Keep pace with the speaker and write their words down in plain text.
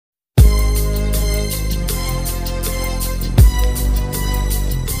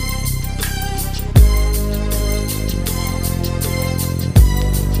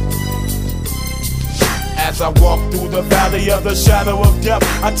valley of the shadow of death,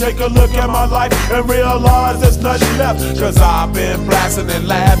 I take a look at my life and realize there's nothing left. Cause I've been blasting and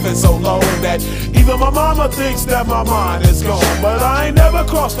laughing so long that even my mama thinks that my mind is gone. But I ain't never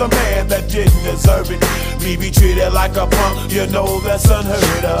crossed a man that didn't deserve it. Me be treated like a punk, you know that's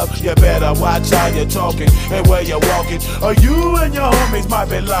unheard of. You better watch how you're talking and where you're walking, or you and your homies might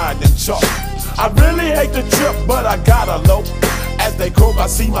be lined in chalk. I really hate the trip, but I gotta low. As they croak, I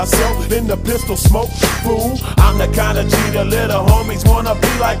see myself in the pistol smoke. Fool, I'm the kind of G the little homies wanna be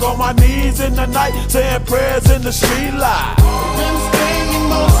like, on my knees in the night, saying prayers in the street light. Been spending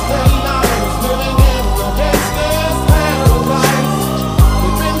most of their lives living in the gangsta's paradise.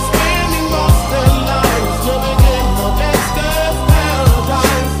 We've been spending most of their lives living in the gangsta's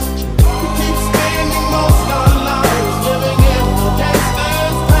paradise. We keep spending most of our lives living in the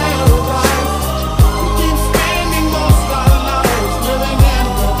gangsta's paradise. We keep spending most of our lives living in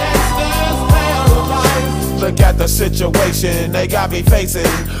the gangsta's paradise. Look at the situation they got me facing.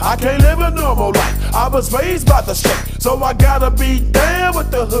 I can't live a normal life. I was raised by the state, so I gotta be down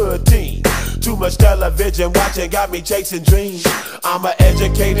with the hood team. Too much television watching got me chasing dreams. I'm an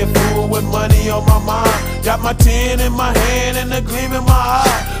educated fool with money on my mind. Got my tin in my hand and a gleam in my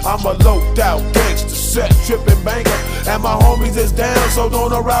eye. I'm a loped out gangster, set tripping banker, and my homies is down, so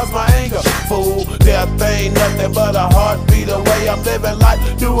don't arouse my anger. Fool, death ain't nothing but a heartbeat away. I'm living life,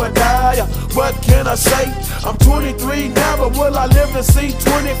 do or die. What can I say? I'm 23 now, but will I live to see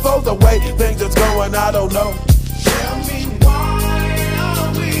 24? The way things is going, I don't know. Tell me, why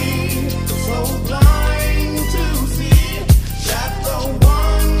are we so blind to see that the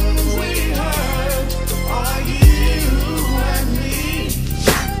ones we hurt are you and me?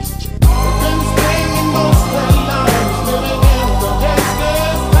 We've been spending most of our lives living in the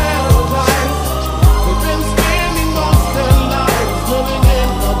gangsta's paradise. We've been spending most of our lives living in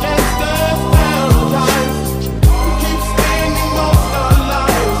the gangsta's paradise. We keep spending most of our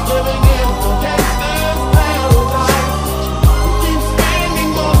lives living in the gangsta's paradise. We keep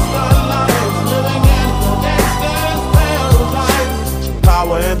spending most of our lives living in the gangsta's paradise.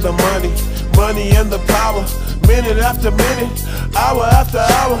 Power and the money, money and the power. Minute after minute, hour after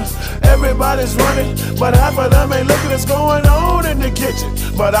hour, everybody's running, but half of them ain't looking what's going on in the kitchen.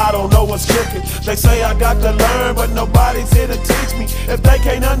 But I don't know what's cooking. They say I got to learn, but nobody's here to teach me. If they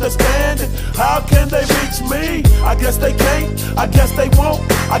can't understand it, how can they reach me? I guess they can't, I guess they won't,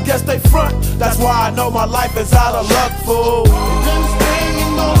 I guess they front. That's why I know my life is out of luck, fool. We've been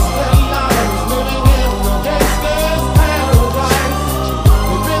spending most of